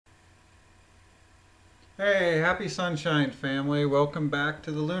Hey, happy sunshine family. Welcome back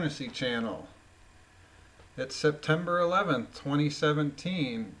to the Lunacy channel. It's September 11th,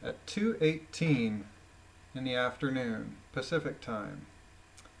 2017 at 2:18 in the afternoon, Pacific time.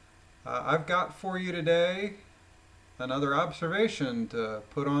 I've got for you today another observation to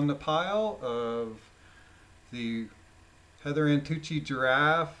put on the pile of the Heather and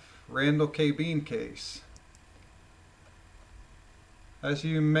Tucci-Jarraf Randall K. Bean case. As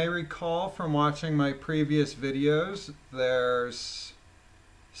you may recall from watching my previous videos, there's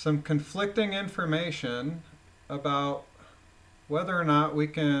some conflicting information about whether or not we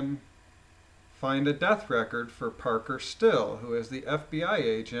can find a death record for Parker Still, who is the FBI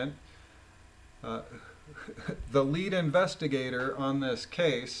agent, the lead investigator on this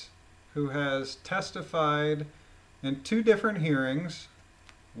case, who has testified in two different hearings,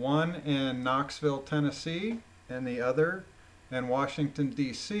 one in Knoxville, Tennessee, and the other in Washington,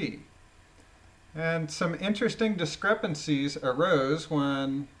 D.C. And some interesting discrepancies arose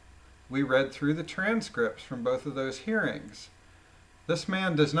when we read through the transcripts from both of those hearings. This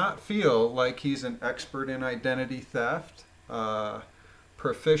man does not feel like he's an expert in identity theft,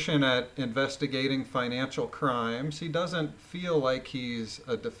 proficient at investigating financial crimes. He doesn't feel like he's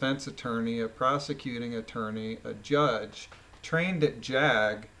a defense attorney, a prosecuting attorney, a judge, trained at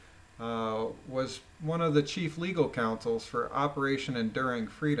JAG, was one of the chief legal counsels for Operation Enduring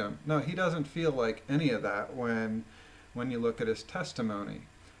Freedom. No, he doesn't feel like any of that when you look at his testimony.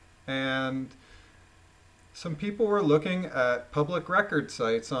 And some people were looking at public record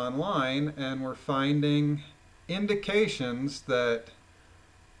sites online and were finding indications that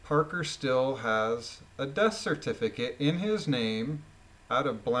Parker Still has a death certificate in his name out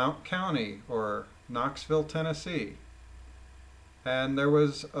of Blount County or Knoxville, Tennessee. And there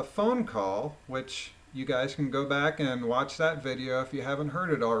was a phone call, which you guys can go back and watch that video if you haven't heard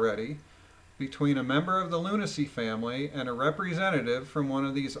it already, between a member of the Lunacy family and a representative from one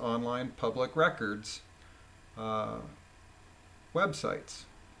of these online public records websites.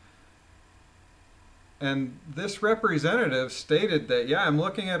 And this representative stated that, yeah, I'm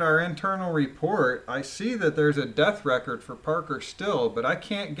looking at our internal report. I see that there's a death record for Parker Still, but I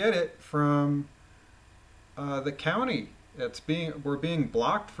can't get it from the county. We're being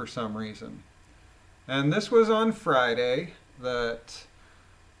blocked for some reason. And this was on Friday that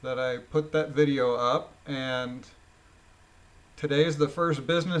I put that video up, and today is the first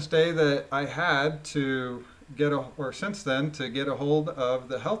business day that I had to since then, to get a hold of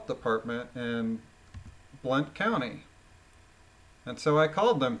the health department in Blount County. And so I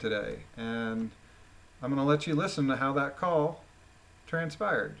called them today, and I'm going to let you listen to how that call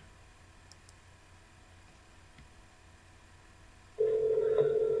transpired.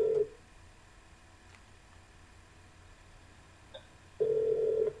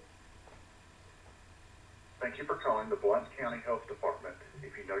 Thank you for calling the Blount County Health Department.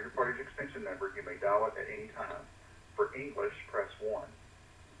 If you know your party's extension number, you may dial it at any time. For English, press 1.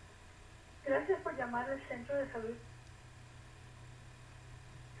 Gracias por llamar al Centro de Salud.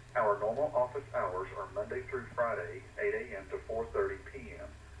 Our normal office hours are Monday through Friday, 8 a.m. to 4:30 p.m.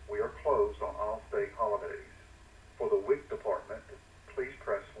 We are closed on all state holidays. For the WIC department, please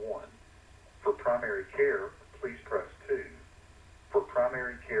press 1. For primary care, please press 2. For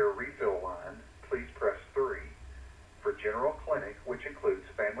primary care refill line, please press 3. For general clinic, which includes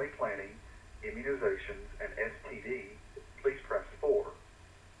family planning, immunizations, and STD, please press 4.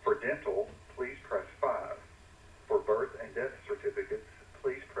 For dental, please press 5. For birth and death certificates,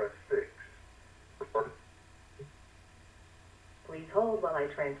 please press 6. Please hold while I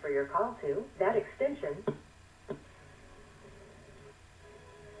transfer your call to that extension.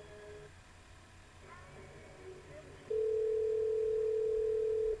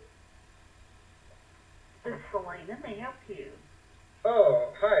 This is Selena. May I help you?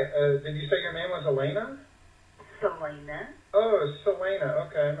 Oh, hi. Did you say your name was Elena? Selena? Oh, Selena.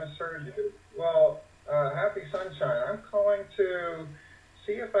 Okay, I misheard you. Well, happy sunshine. I'm calling to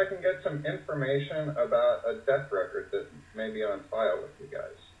see if I can get some information about a death record that may be on file with you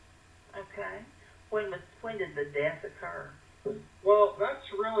guys. Okay. When did the death occur? Well,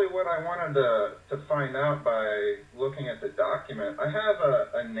 that's really what I wanted to find out by looking at the document. I have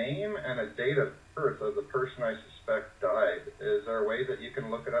a name and a date of birth of the person I suspect died. Is there a way that you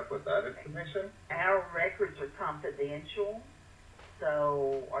can look it up with that information? Our records are confidential,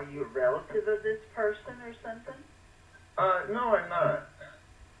 so are you a relative of this person or something? No, I'm not.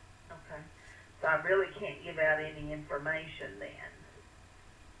 Okay. So I really can't give out any information then.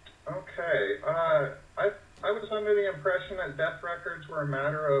 Okay. I was under the impression that death records were a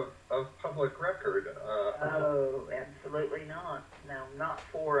matter of public record. Oh, absolutely not. No, not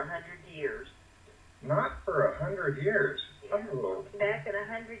for 100 years. Not for 100 years. Yeah, Oh. back in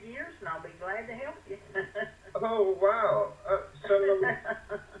 100 years, and I'll be glad to help you. Oh, wow.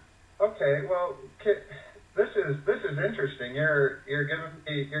 Okay, well, this is interesting. You're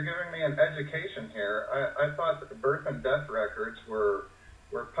giving me an education here. I thought that the birth and death records were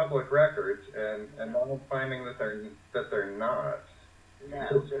public records, and now I'm finding that they're not.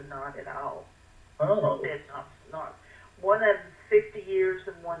 No, they're not at all. Oh. They're not. One of them's 50 years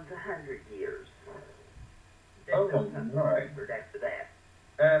and one's 100 years. Oh, my. Record after that.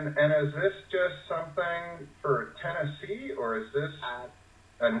 And is this just something for Tennessee, or is this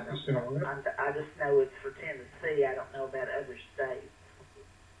a national? I just know it's for Tennessee. I don't know about other states.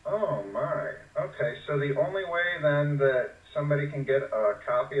 Oh my. Okay, so the only way then that somebody can get a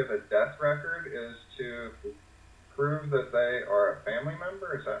copy of a death record is to prove that they are a family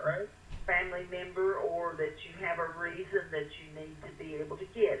member, is that right? Family member, or that you have a reason that you need to be able to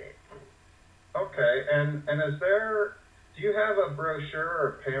get it. Okay, and do you have a brochure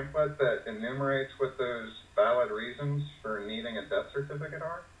or pamphlet that enumerates what those valid reasons for needing a death certificate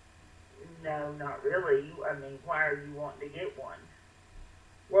are? No, not really. I mean, why are you wanting to get one?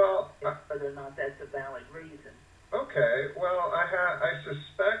 Well, whether or not that's a valid reason. Okay, well, I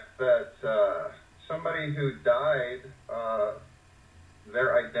suspect that somebody who died,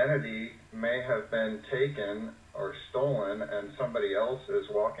 their identity may have been taken or stolen, and somebody else is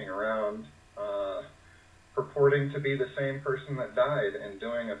walking around purporting to be the same person that died and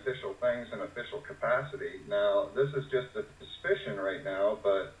doing official things in official capacity. Now, this is just a suspicion right now,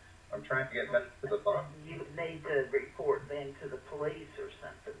 but I'm trying to get that to the bottom. You need to report then to the police or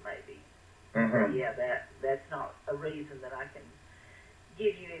something, maybe. Mm-hmm. Yeah, that's not a reason that I can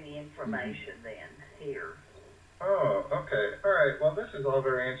give you any information then here. Oh, okay. All right. Well, this is all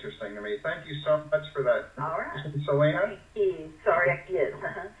very interesting to me. Thank you so much for that. All right. Selena? Thank you. Sorry I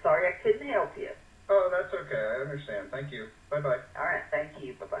couldn't help you. Oh, that's okay. I understand. Thank you. Bye-bye. All right. Thank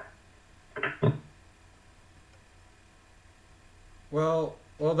you. Bye-bye. Well,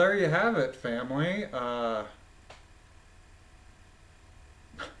 there you have it, family.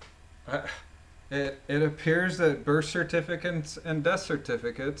 It appears that birth certificates and death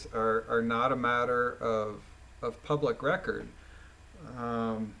certificates are not a matter of public record.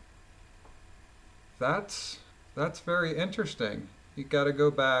 That's very interesting. You got to go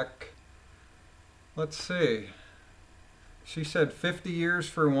back. Let's see. She said 50 years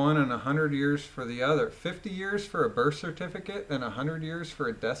for one and 100 years for the other. 50 years for a birth certificate and 100 years for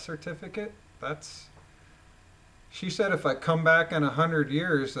a death certificate? That's... She said if I come back in 100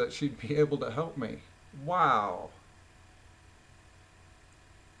 years that she'd be able to help me. Wow.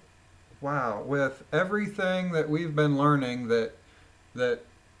 Wow. With everything that we've been learning that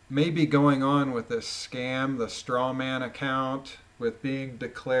may be going on with this scam, the straw man account, with being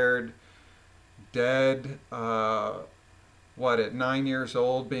declared dead, at 9 years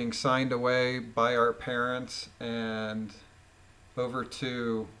old, being signed away by our parents and over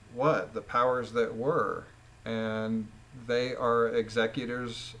to the powers that were. And they are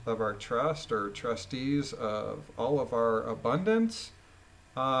executors of our trust or trustees of all of our abundance.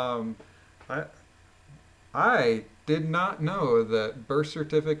 I did not know that birth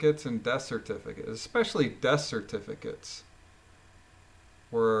certificates and death certificates, especially death certificates,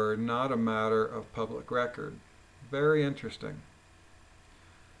 were not a matter of public record. Very interesting.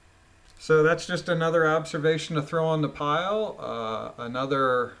 So that's just another observation to throw on the pile,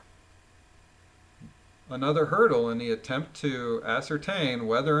 another hurdle in the attempt to ascertain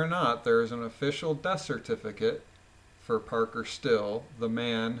whether or not there is an official death certificate for Parker Still, the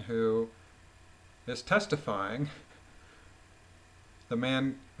man who is testifying,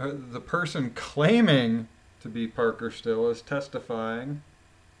 the person claiming to be Parker Still is testifying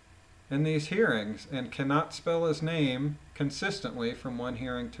in these hearings and cannot spell his name consistently from one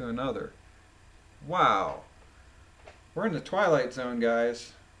hearing to another. Wow. We're in the twilight zone,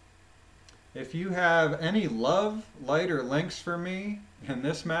 guys. If you have any love, light, or links for me in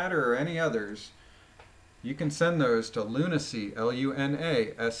this matter or any others, you can send those to lunacy,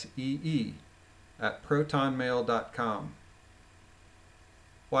 LUNASEE, at protonmail.com.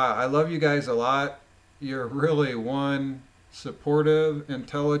 Wow, I love you guys a lot. You're really one supportive,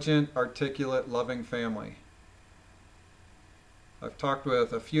 intelligent, articulate, loving family. I've talked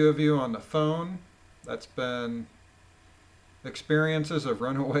with a few of you on the phone. That's been experiences of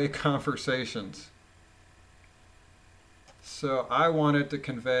runaway conversations. So I wanted to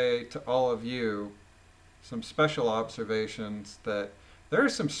convey to all of you some special observations that there are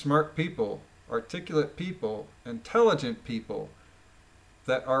some smart people, articulate people, intelligent people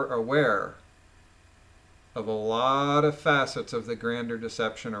that are aware of a lot of facets of the grander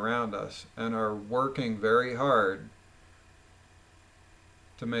deception around us and are working very hard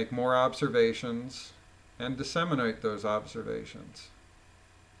to make more observations and disseminate those observations.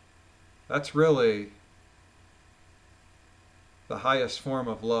 That's really the highest form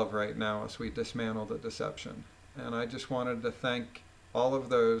of love right now as we dismantle the deception. And I just wanted to thank all of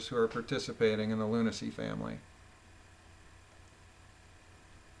those who are participating in the lunacy family.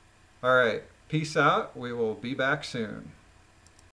 All right, peace out. We will be back soon.